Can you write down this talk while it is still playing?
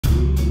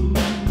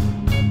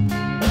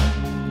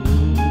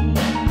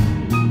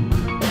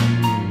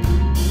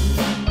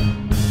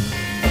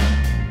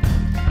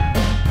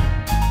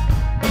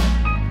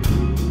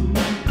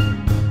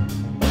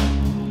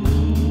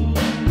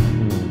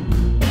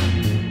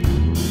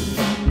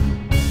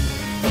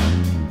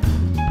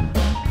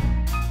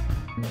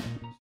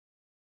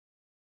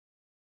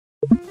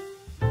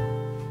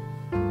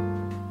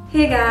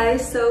Hey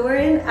guys, so we're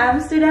in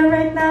Amsterdam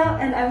right now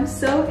and I'm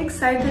so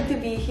excited to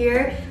be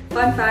here.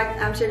 Fun fact,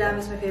 Amsterdam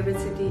is my favorite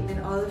city in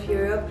all of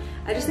Europe.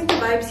 I just think the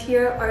vibes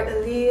here are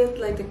elite,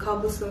 like the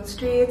cobblestone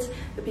streets,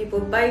 the people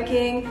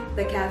biking,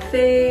 the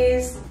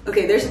cafes.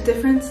 Okay, there's a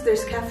difference.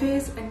 There's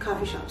cafes and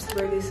coffee shops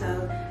where they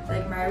sell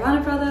like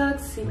marijuana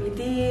products,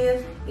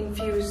 CBD,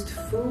 infused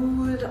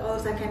food, all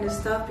of that kind of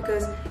stuff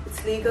because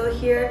it's legal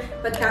here.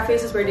 But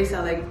cafes is where they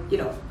sell like, you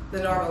know,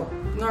 the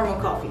normal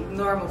coffee,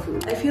 normal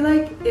food. I feel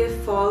like if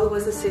fall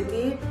was a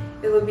city,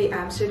 it would be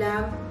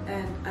Amsterdam,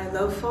 and I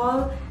love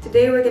fall.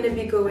 Today we're gonna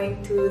be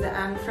going to the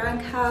Anne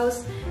Frank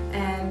house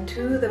and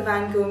to the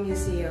Van Gogh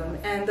Museum.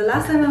 And the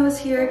last time I was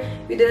here,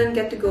 we didn't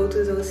get to go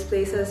to those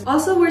places.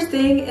 Also, we're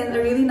staying in a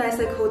really nice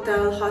like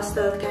hotel,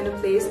 hostel kind of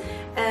place.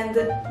 And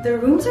the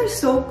rooms are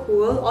so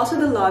cool. Also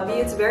the lobby,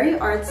 it's very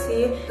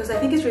artsy because I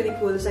think it's really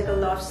cool. It's like a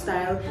loft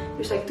style.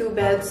 There's like 2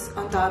 beds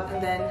on top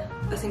and then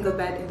a single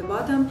bed in the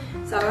bottom.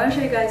 So I want to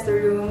show you guys the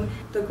room.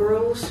 The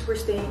girls were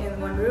staying in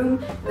one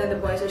room, then the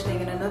boys are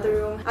staying in another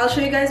room. I'll show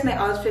you guys my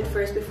outfit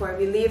first before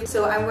we leave.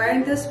 So I'm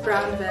wearing this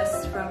brown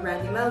vest from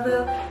Brandy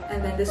Melville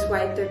and then this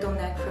white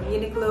turtleneck from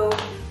Uniqlo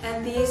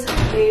and these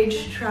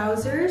beige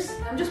trousers.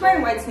 I'm just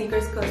wearing white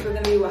sneakers because we're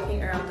going to be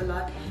walking around a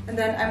lot. And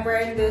then I'm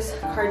wearing this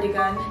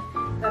cardigan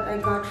that I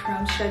got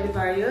from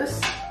Stradivarius.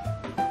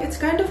 It's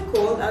kind of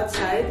cold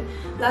outside.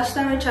 Last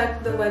time I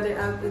checked the weather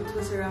app, it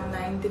was around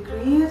 9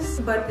 degrees,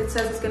 but it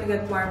says it's gonna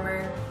get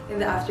warmer in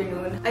the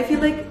afternoon. I feel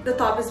like the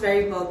top is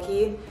very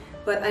bulky,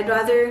 but I'd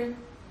rather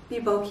be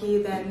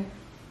bulky than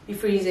be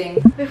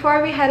freezing.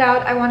 Before we head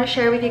out, I want to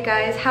share with you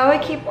guys how I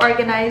keep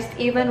organized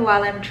even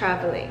while I'm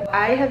traveling.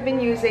 I have been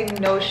using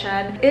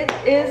Notion. It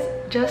is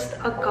just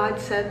a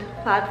godsend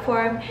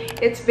platform.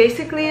 It's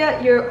basically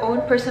your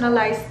own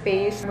personalized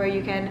space where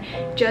you can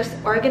just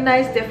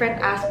organize different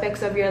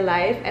aspects of your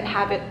life and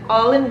have it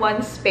all in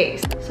one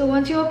space. So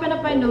once you open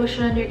up my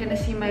Notion, you're gonna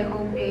see my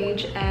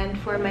homepage, and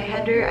for my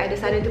header, I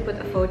decided to put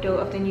a photo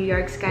of the New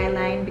York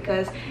skyline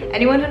because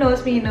anyone who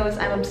knows me knows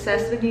I'm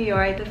obsessed with New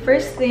York. The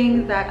first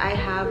thing that I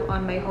have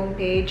on my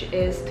homepage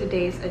is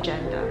today's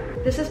agenda.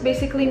 This is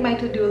basically my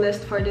to-do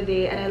list for the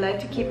day, and I like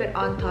to keep it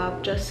on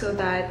top just so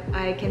that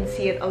I can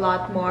see it a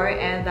lot more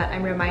and that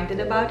I'm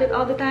reminded about it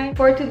all the time.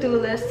 For to-do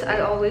lists,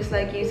 I always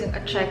like using a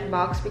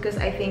checkbox because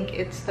I think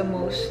it's the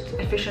most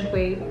efficient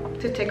way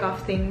to tick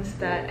off things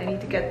that I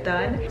need to get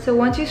done. So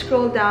once you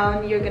scroll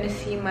down, you're gonna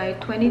see my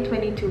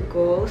 2022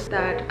 goals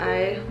that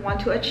I want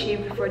to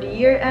achieve before the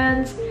year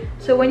ends.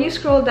 So when you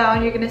scroll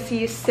down, you're gonna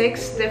see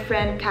 6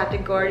 different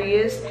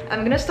categories.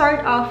 I'm gonna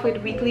start off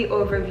with weekly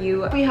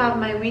overview. We have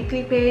my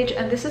weekly page,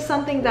 and this is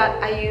something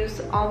that I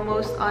use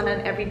almost on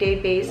an everyday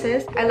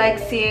basis. I like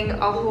seeing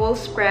a whole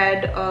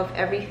spread of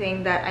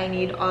everything that I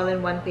need all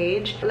in one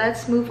page.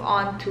 Let's move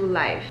on to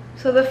life.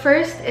 So the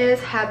first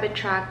is habit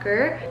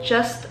tracker,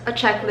 just a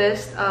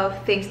checklist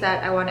of things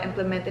that I want to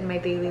implement in my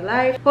daily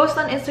life. Post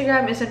on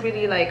Instagram isn't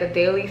really like a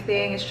daily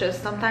thing, it's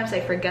just sometimes I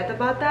forget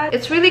about that.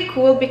 It's really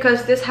cool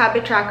because this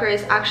habit tracker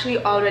is actually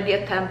already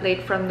a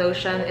template from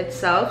Notion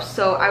itself,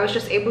 so I was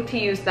just able to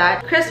use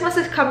that. Christmas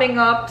is coming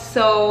up,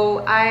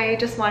 so I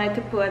just wanted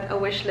to put a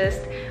wish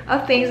list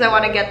of things I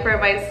want to get for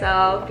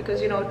myself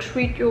because, you know,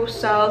 treat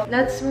yourself.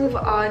 Let's move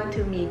on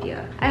to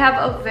media. I have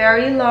a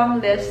very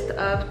long list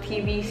of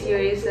TV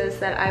series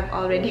that I've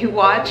already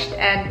watched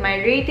and my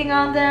rating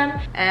on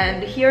them,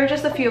 and here are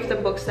just a few of the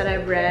books that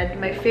I've read.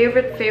 My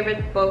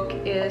favorite book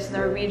is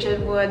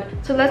Norwegian Wood.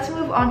 So let's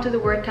move on to the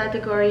work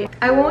category.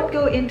 I won't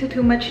go into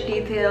too much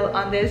detail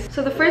on this.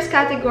 So the first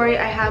category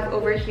I have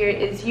over here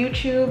is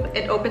YouTube.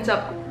 It opens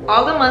up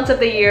all the months of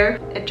the year.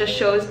 It just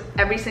shows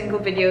every single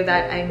video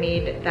that I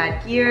made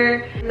that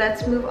year.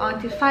 Let's move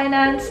on to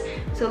finance.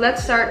 So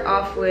let's start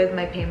off with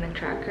my payment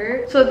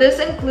tracker. So this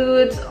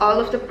includes all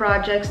of the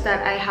projects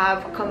that I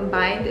have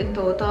combined in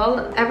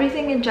total.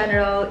 Everything in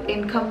general,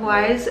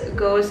 income-wise,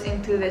 goes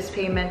into this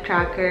payment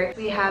tracker.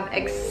 We have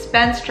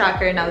expense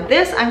tracker. Now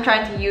this I'm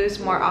trying to use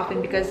more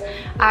often because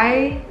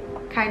I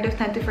kind of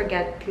tend to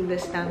forget to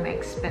list down my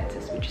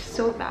expenses, which is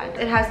so bad.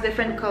 It has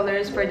different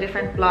colors for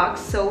different blocks,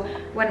 so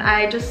when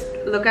I just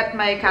look at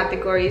my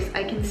categories,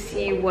 I can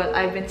see what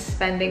I've been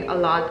spending a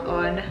lot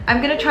on. I'm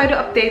gonna try to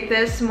update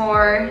this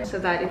more so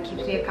that it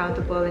keeps me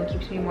accountable and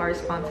keeps me more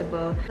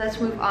responsible.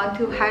 Let's move on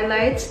to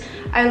highlights.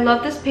 I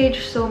love this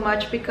page so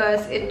much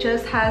because it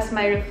just has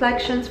my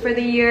reflections for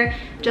the year,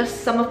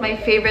 just some of my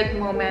favorite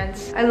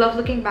moments. I love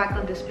looking back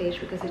on this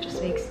page because it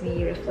just makes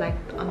me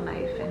reflect on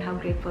life and how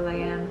grateful I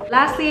am.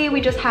 Lastly,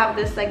 we just have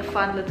this like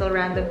fun little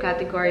random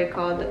category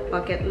called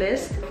bucket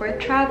list. For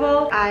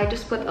travel, I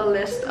just put a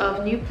list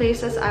of new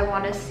places I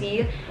want to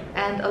see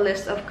and a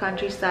list of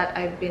countries that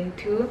I've been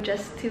to,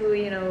 just to,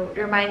 you know,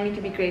 remind me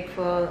to be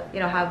grateful,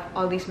 you know, have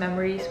all these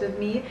memories with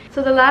me.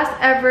 So the last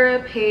ever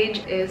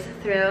page is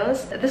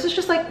thrills. This is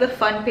just like the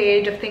fun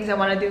page of things I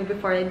want to do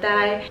before I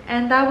die,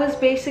 and that was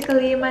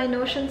basically my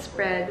Notion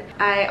spread.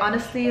 I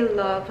honestly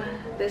love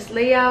this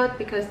layout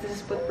because this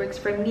is what works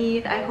for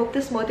me. I hope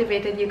this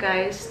motivated you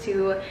guys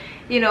to,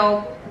 you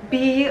know,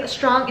 be a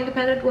strong,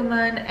 independent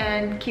woman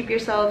and keep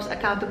yourselves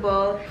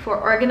accountable for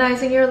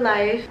organizing your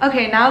life.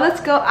 Okay, now let's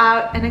go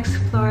out and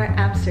explore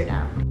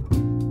Amsterdam.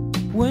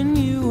 When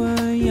you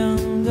were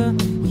younger,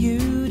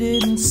 you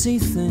didn't see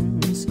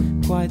things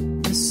quite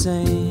the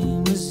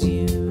same as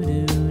you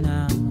do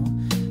now.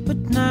 But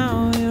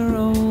now you're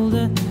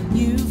older,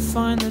 you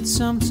find that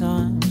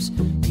sometimes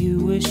you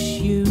wish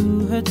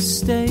you had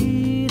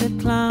stayed a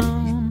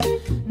clown,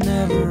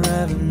 never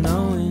ever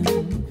knowing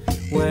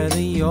whether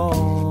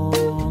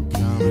you're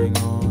coming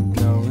or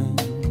going.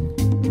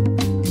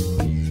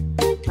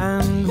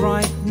 And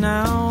right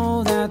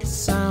now that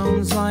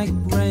sounds like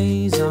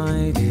Ray's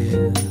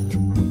idea.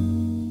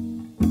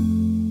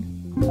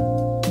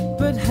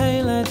 But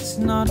hey, let's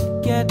not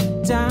get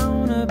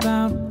down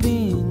about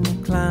being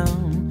a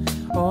clown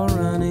or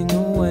running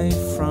away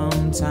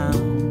from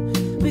town,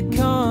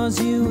 because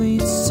you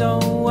eat so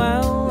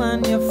well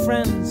and your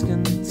friends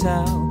can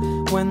tell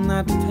when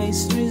that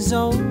pastry's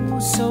oh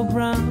so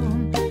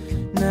brown,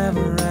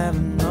 never ever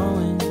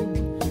knowing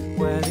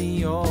whether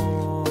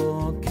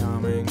you're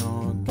coming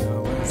or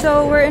going.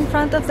 So we're in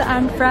front of the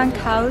Anne Frank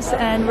house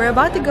and we're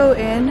about to go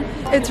in.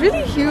 It's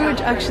really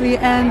huge actually,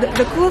 and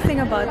the cool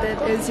thing about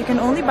it is you can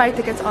only buy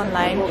tickets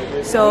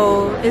online.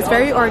 So it's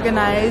very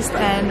organized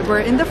and we're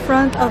in the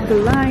front of the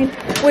line.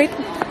 Wait!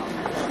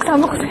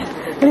 Sama ko.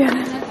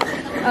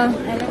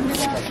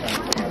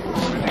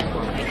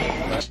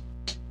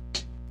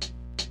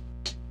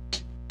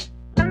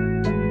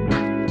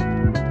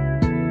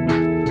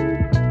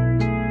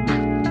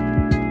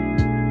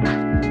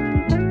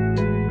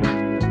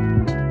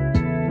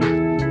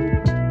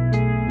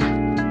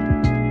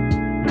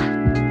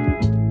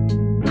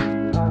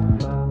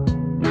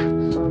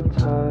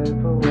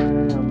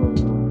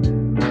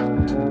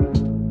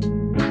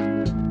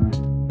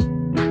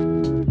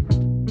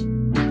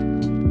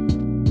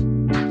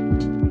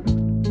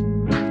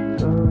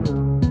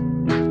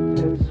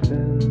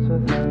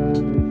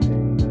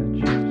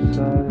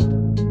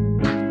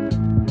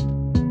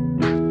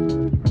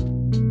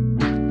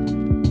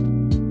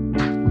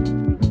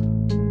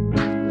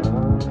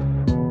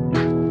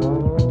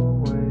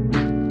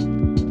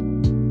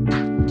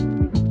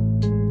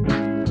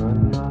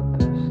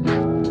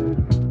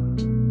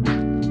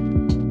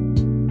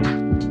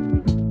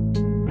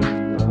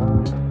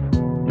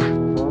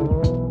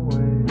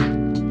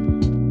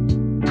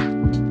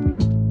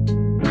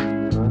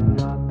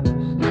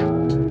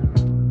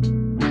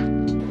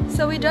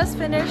 Just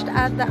finished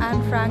at the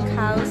Anne Frank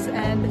house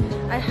and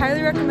I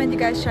highly recommend you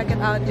guys check it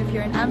out if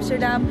you're in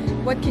Amsterdam.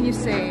 What can you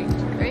say?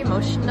 Very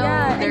emotional,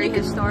 yeah, very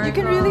historical. You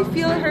can really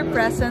feel her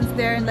presence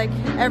there in like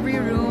every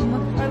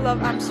room. I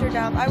love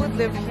Amsterdam. I would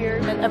live here.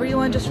 And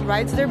everyone just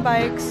rides their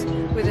bikes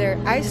with their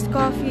iced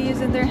coffees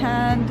in their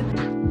hand.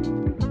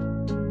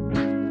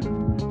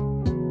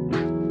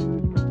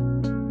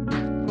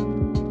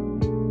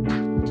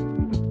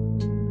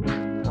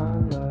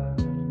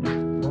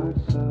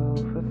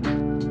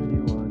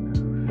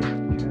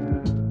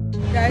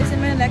 Guys,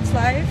 in my next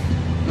life,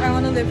 I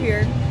want to live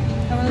here.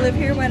 I want to live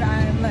here when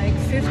I'm like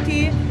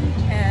 50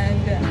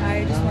 and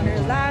I just want to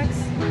relax.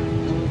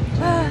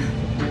 I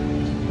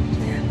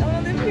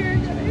want to live here,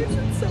 guys.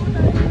 It's so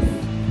nice.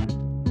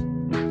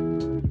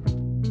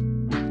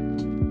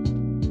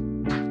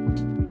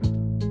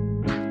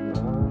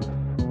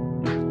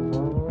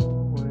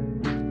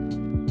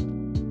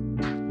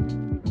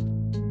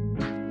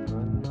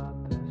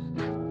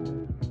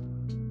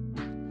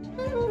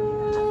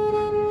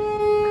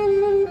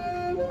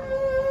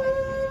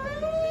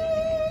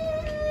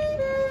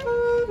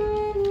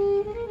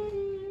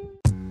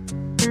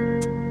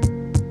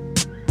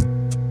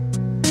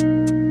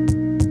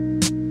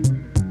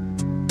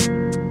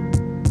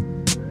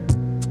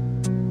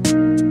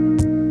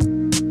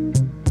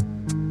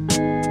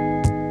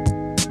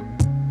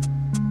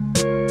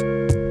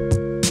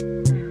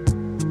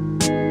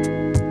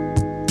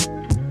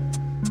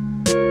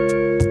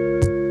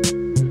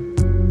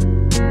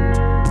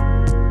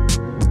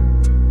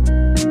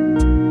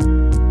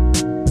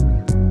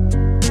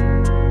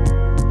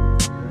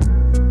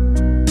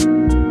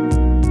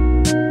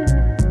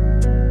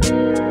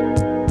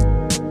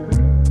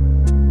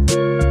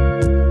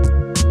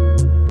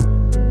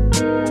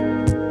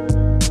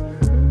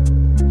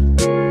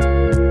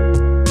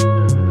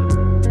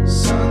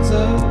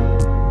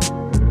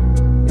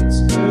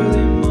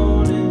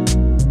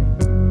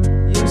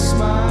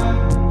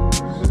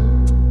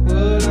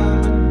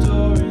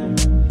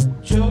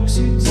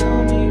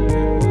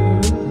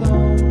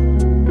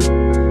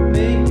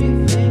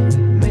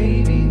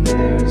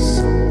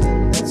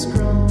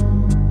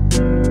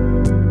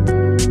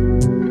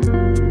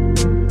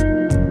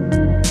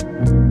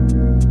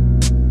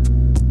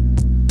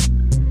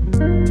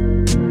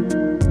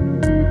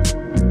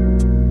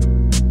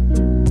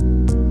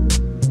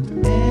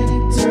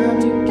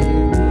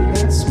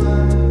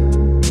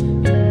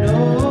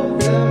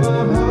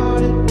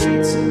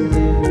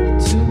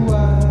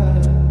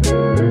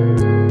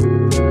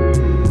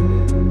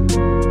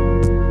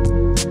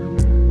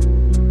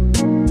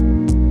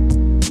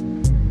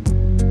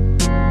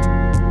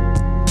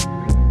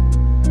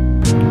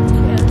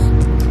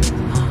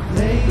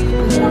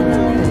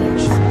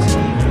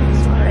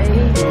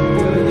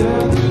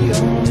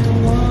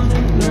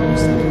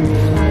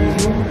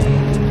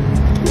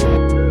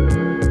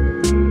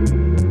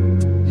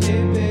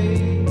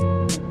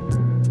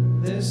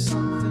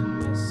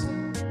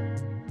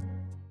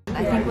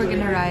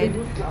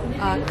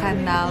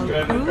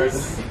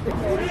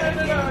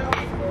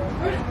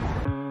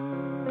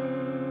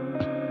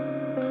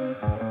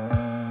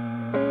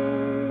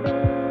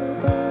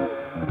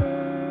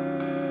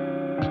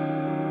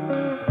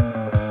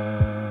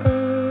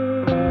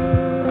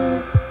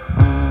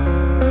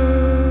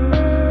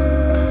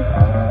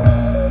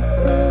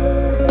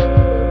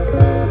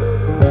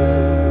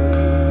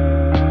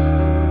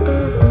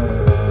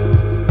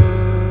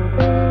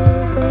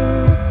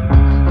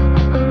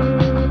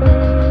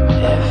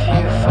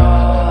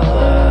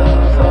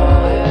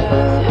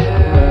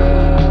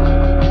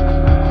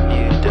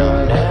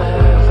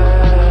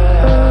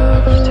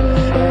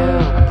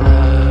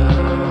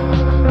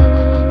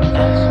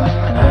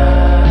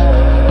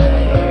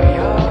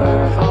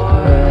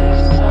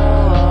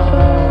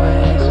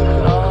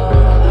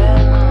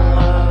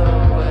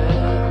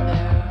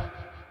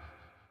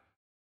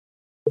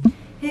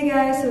 Hey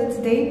guys, so it's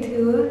day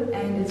 2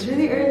 and it's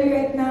really early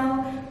right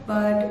now,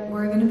 but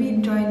we're gonna be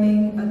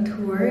joining a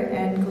tour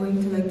and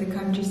going to like the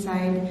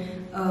countryside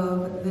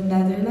of the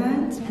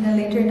Netherlands, and then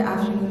later in the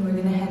afternoon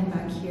we're gonna head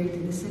back here to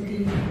the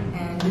city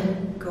and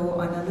go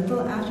on a little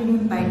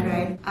afternoon bike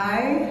ride.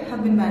 I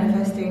have been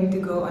manifesting to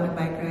go on a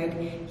bike ride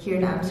here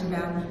in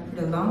Amsterdam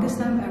for the longest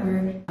time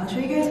ever. I'll show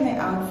you guys my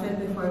outfit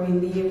before we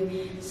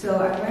leave.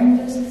 So I'm wearing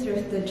this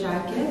thrifted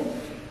jacket.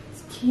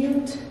 It's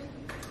cute.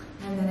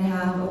 And then I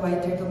have a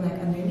white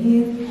turtleneck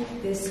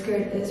underneath. This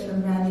skirt is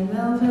from Randy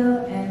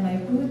Melville, and my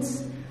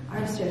boots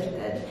are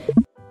thrifted.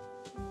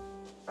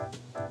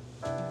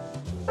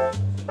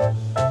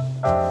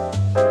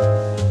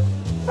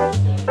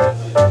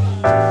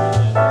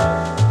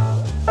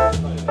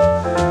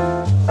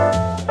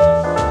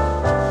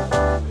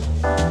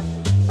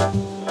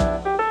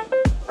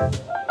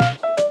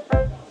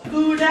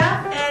 Gouda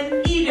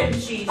and Edam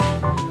cheese.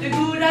 The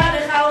Gouda,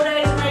 the Gouda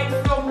is made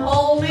from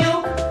whole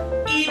milk.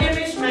 Edam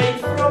is made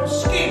from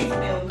skimmed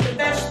milk. The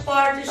best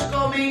part is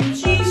coming.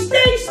 Cheese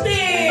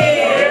tasting!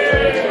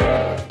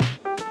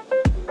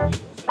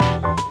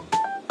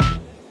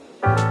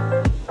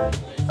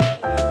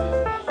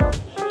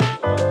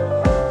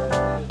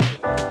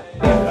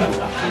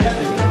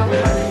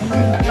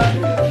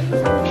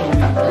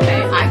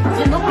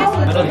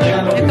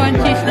 Ito ang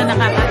cheese na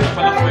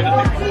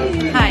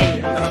Hi.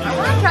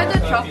 Try the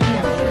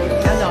chocolate.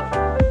 Hello.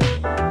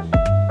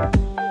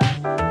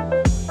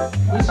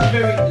 It's a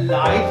very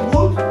light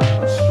wood,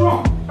 but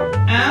strong.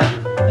 And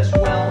as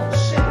well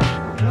safe,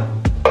 you know?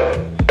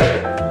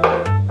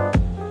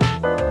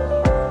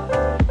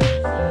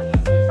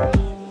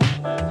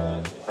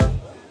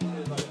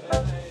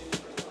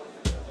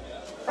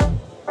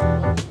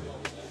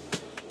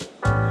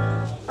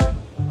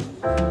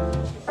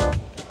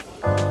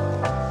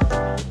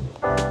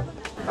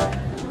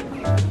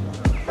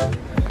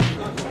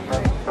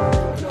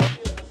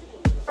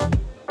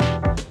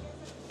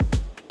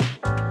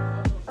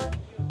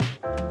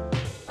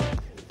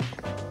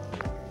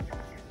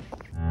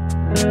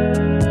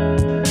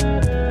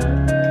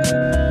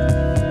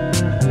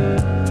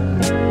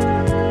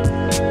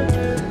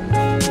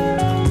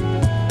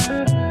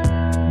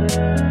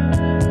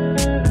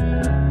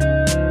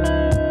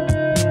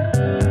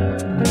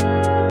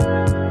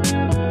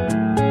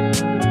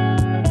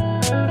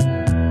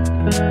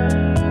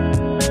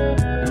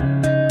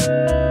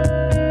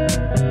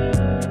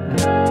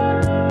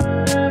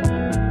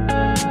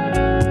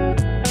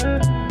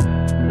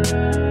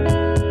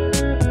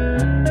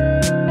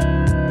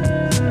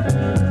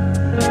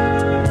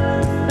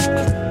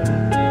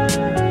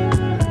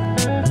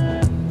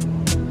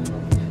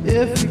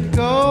 If you're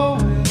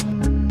going,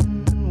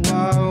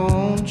 why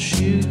won't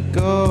you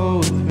go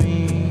with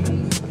me?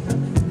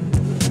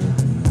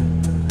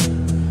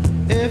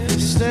 If you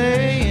stay